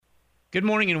Good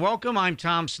morning and welcome. I'm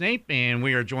Tom Snape, and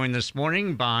we are joined this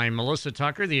morning by Melissa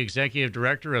Tucker, the Executive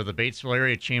Director of the Batesville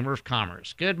Area Chamber of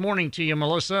Commerce. Good morning to you,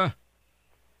 Melissa.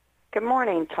 Good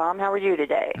morning, Tom. How are you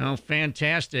today? Oh,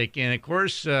 fantastic. And, of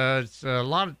course, it's a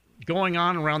lot going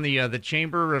on around the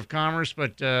Chamber of Commerce,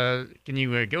 but can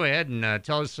you go ahead and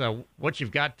tell us what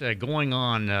you've got going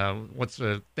on? What's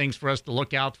things for us to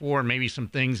look out for, and maybe some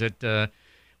things that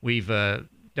we've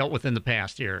dealt with in the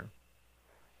past here?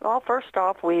 Well, first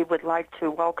off, we would like to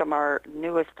welcome our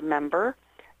newest member,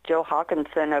 Jill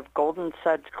Hawkinson of Golden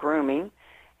Suds Grooming,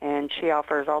 and she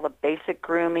offers all the basic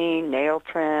grooming, nail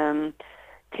trim,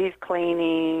 teeth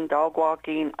cleaning, dog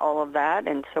walking, all of that,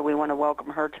 and so we want to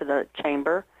welcome her to the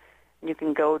chamber. You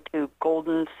can go to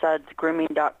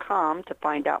goldensudsgrooming.com to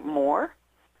find out more,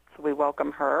 so we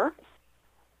welcome her.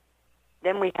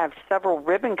 Then we have several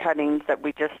ribbon cuttings that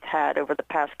we just had over the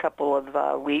past couple of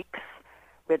weeks.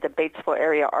 With the Batesville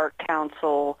Area Art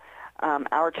Council,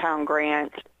 Our Town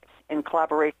Grant, in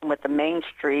collaboration with the Main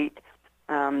Street,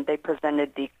 they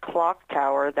presented the clock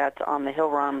tower that's on the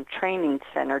Hill-Rom Training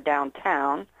Center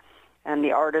downtown, and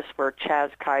the artists were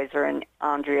Chaz Kaiser and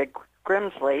Andrea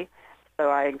Grimsley. So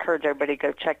I encourage everybody to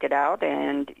go check it out,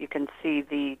 and you can see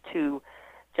the two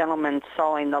gentlemen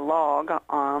sawing the log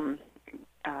on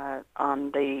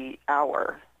the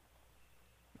hour.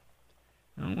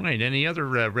 All right. Any other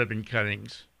ribbon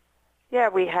cuttings? Yeah,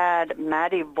 we had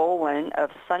Maddie Volan of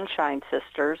Sunshine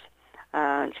Sisters.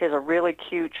 She has a really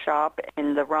cute shop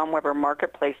in the Ron Weber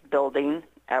Marketplace building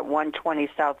at 120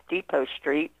 South Depot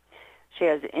Street. She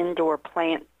has an indoor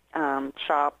plant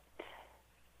shop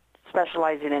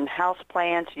specializing in house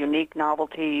plants, unique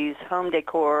novelties, home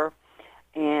decor,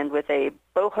 and with a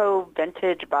boho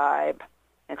vintage vibe.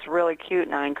 It's really cute,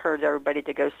 and I encourage everybody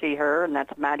to go see her, and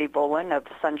that's Maddie Volan of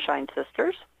Sunshine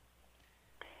Sisters.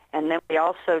 And then we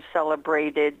also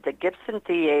celebrated the Gibson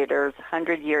Theater's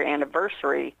 100-year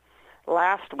anniversary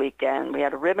last weekend. We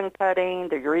had a ribbon cutting,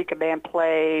 the Eureka Band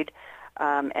played,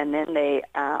 and then they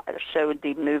showed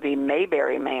the movie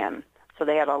Mayberry Man. So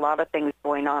they had a lot of things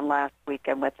going on last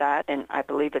weekend with that, and I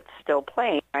believe it's still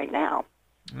playing right now.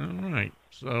 All right.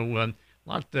 So a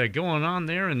lot going on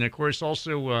there. And, of course,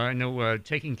 also I know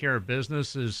Taking Care of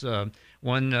Business is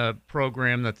one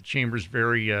program that the Chamber's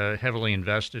very heavily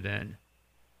invested in.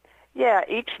 Yeah,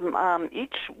 each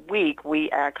week we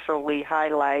actually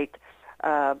highlight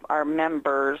our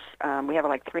members. We have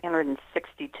like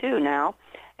 362 now,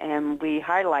 and we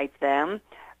highlight them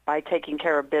by Taking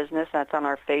Care of Business. That's on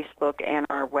our Facebook and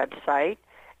our website.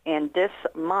 And this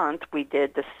month we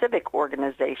did the civic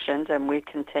organizations, and we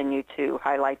continue to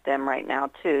highlight them right now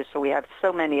too. So we have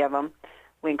so many of them.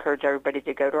 We encourage everybody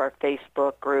to go to our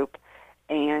Facebook group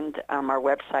and our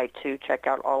website to check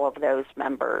out all of those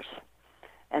members.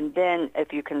 And then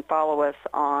if you can follow us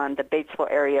on the Batesville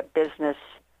Area Business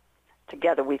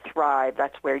Together We Thrive,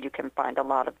 that's where you can find a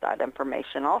lot of that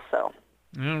information also.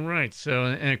 All right. So,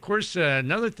 and of course,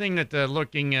 another thing that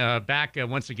looking back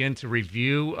once again to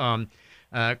review,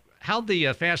 how'd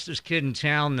the Fastest Kid in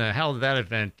Town, how did that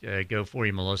event go for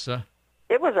you, Melissa?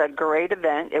 It was a great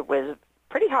event. It was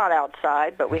pretty hot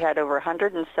outside, but we had over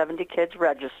 170 kids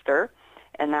register,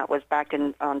 and that was back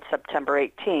on September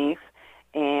 18th.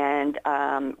 And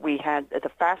we had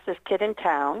the fastest kid in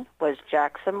town was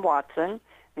Jackson Watson.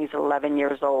 He's 11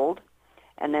 years old.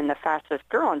 And then the fastest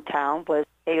girl in town was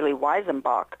Haley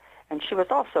Weisenbach, and she was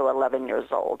also 11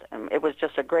 years old. And it was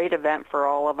just a great event for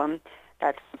all of them.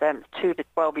 That's 2 to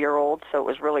 12-year-olds, so it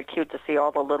was really cute to see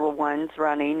all the little ones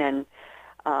running, and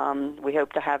we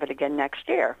hope to have it again next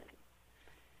year.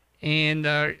 And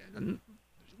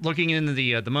looking into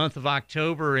the month of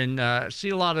October, and see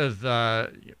a lot of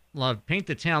Paint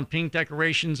the Town pink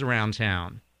decorations around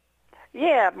town.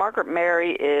 Yeah, Margaret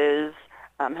Mary is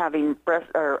having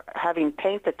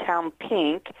Paint the Town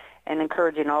pink and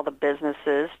encouraging all the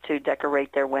businesses to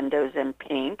decorate their windows in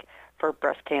pink for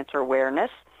breast cancer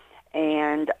awareness.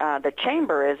 And the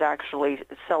Chamber is actually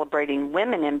celebrating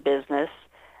women in business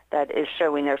that is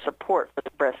showing their support for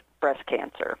the breast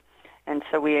cancer. And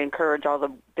so we encourage all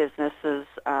the businesses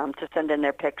to send in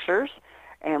their pictures,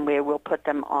 and we will put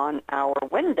them on our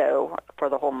window for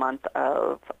the whole month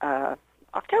of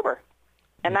October.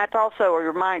 And that's also a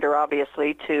reminder,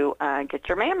 obviously, to get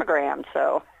your mammogram.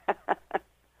 So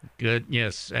Good.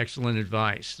 Yes. Excellent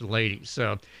advice, ladies.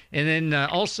 So, and then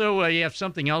also you have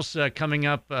something else coming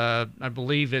up. I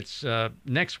believe it's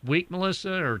next week,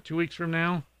 Melissa, or 2 weeks from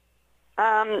now.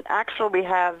 Actually, we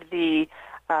have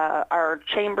our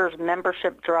Chamber's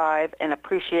membership drive and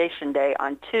appreciation day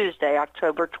on Tuesday,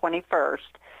 October 21st.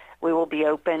 We will be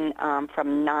open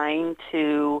from 9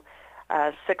 to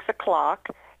 6 o'clock,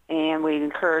 and we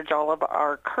encourage all of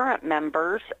our current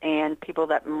members and people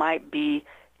that might be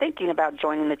thinking about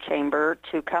joining the chamber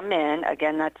to come in.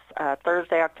 Again, that's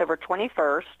Thursday, October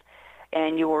 21st,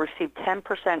 and you will receive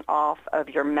 10% off of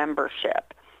your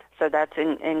membership. So that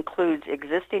includes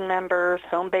existing members,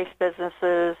 home-based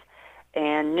businesses,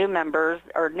 and new members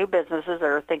or new businesses that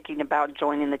are thinking about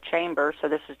joining the chamber. So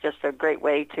this is just a great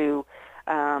way to,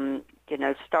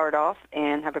 start off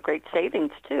and have a great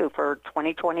savings, too, for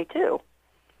 2022.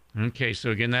 Okay, so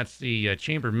again, that's the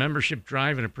Chamber Membership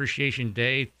Drive and Appreciation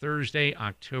Day, Thursday,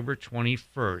 October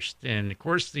 21st. And, of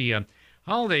course, the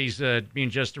holidays being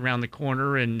just around the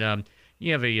corner, and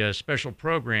you have a special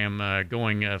program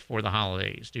going for the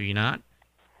holidays, do you not?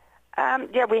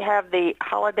 Yeah, we have the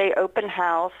Holiday Open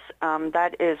House.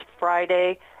 That is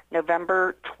Friday,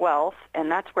 November 12th,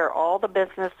 and that's where all the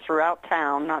business throughout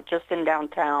town, not just in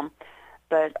downtown,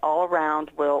 but all around,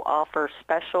 will offer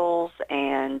specials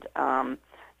and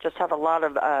just have a lot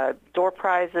of door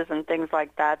prizes and things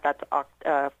like that. That's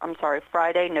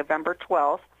Friday, November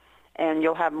 12th, and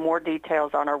you'll have more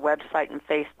details on our website and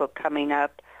Facebook coming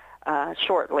up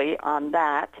shortly on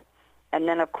that. And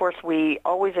then, of course, we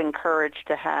always encourage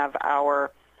to have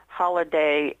our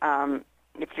holiday,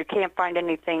 if you can't find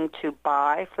anything to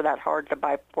buy for that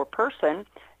hard-to-buy per person,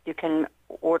 you can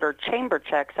order chamber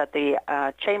checks at the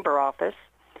chamber office.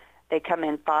 They come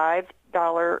in $5,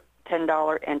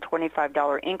 $10, and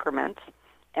 $25 increments,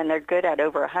 and they're good at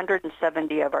over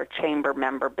 170 of our chamber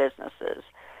member businesses.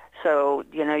 So,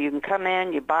 you can come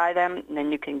in, you buy them, and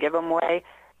then you can give them away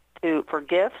for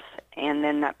gifts, and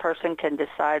then that person can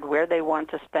decide where they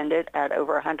want to spend it at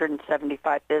over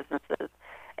 175 businesses.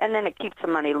 And then it keeps the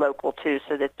money local, too,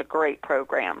 so that's a great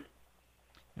program.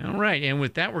 All right, and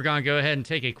with that, we're going to go ahead and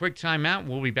take a quick time out.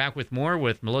 We'll be back with more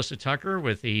with Melissa Tucker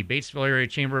with the Batesville Area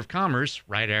Chamber of Commerce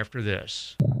right after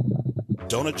this.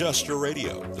 Don't adjust your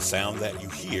radio. The sound that you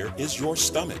hear is your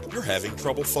stomach. You're having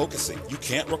trouble focusing. You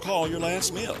can't recall your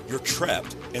last meal. You're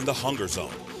trapped in the hunger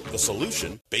zone. The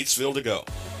solution, Batesville To Go.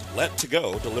 Let To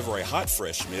Go deliver a hot,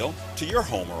 fresh meal to your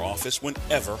home or office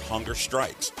whenever hunger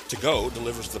strikes. To Go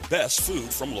delivers the best food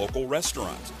from local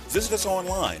restaurants. Visit us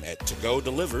online at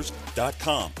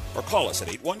togodelivers.com or call us at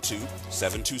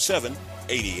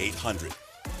 812-727-8800.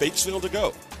 Batesville To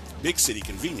Go. Big city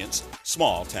convenience,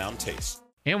 small town taste.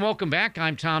 And welcome back.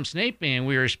 I'm Tom Snape, and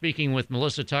we are speaking with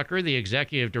Melissa Tucker, the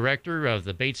Executive Director of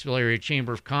the Batesville Area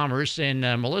Chamber of Commerce. And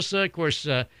Melissa, of course,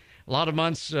 a lot of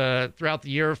months throughout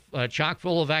the year chock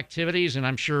full of activities, and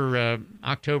I'm sure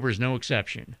October is no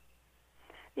exception.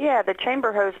 Yeah, the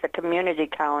Chamber hosts a community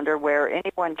calendar where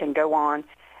anyone can go on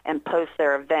and post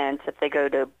their events if they go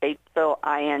to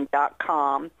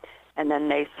batesvillein.com, and then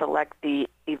they select the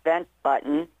event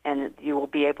button, and you will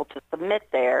be able to submit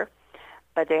there.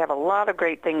 But they have a lot of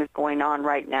great things going on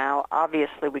right now.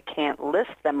 Obviously, we can't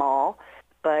list them all,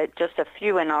 but just a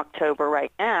few in October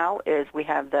right now is we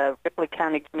have the Ripley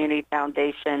County Community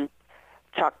Foundation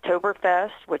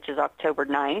Chalktoberfest, which is October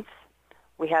 9th.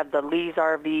 We have the Lee's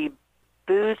RV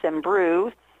Booze and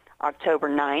Brew, October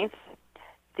 9th.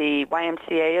 The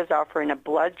YMCA is offering a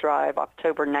blood drive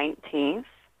October 19th.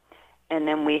 And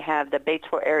then we have the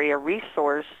Batesville Area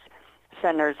Resource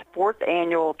Center's 4th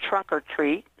annual Trunk or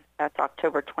Treat. That's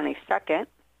October 22nd.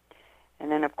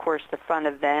 And then, of course, the fun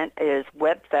event is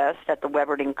WebFest at the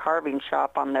Weberding Carving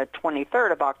Shop on the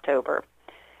 23rd of October.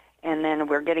 And then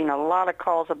we're getting a lot of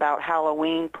calls about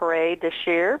Halloween Parade this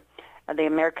year. The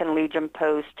American Legion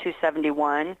Post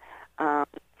 271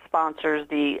 sponsors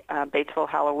the Batesville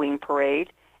Halloween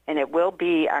Parade, and it will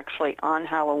be actually on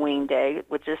Halloween Day,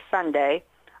 which is Sunday,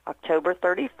 October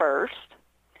 31st,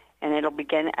 and it'll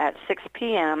begin at 6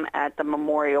 p.m. at the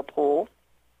Memorial Pool.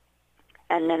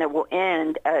 And then it will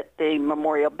end at the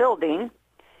Memorial Building,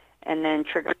 and then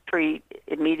Trick or Treat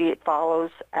immediate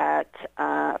follows at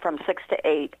from 6 to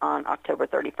 8 on October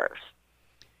 31st.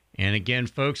 And again,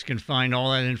 folks can find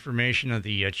all that information on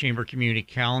the Chamber Community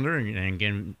Calendar, and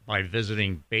again, by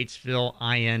visiting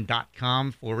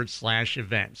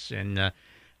batesvillein.com/events. And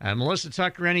Melissa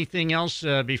Tucker, anything else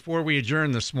before we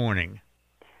adjourn this morning?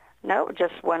 No,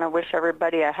 just want to wish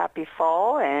everybody a happy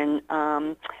fall, and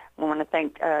I want to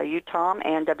thank you, Tom,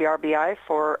 and WRBI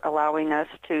for allowing us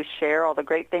to share all the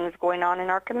great things going on in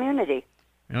our community.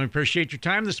 I appreciate your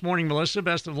time this morning, Melissa.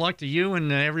 Best of luck to you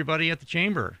and everybody at the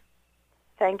Chamber.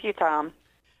 Thank you, Tom.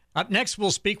 Up next,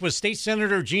 we'll speak with State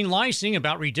Senator Jean Leising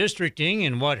about redistricting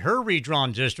and what her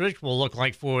redrawn district will look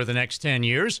like for the next 10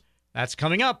 years. That's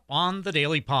coming up on the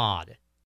Daily Pod.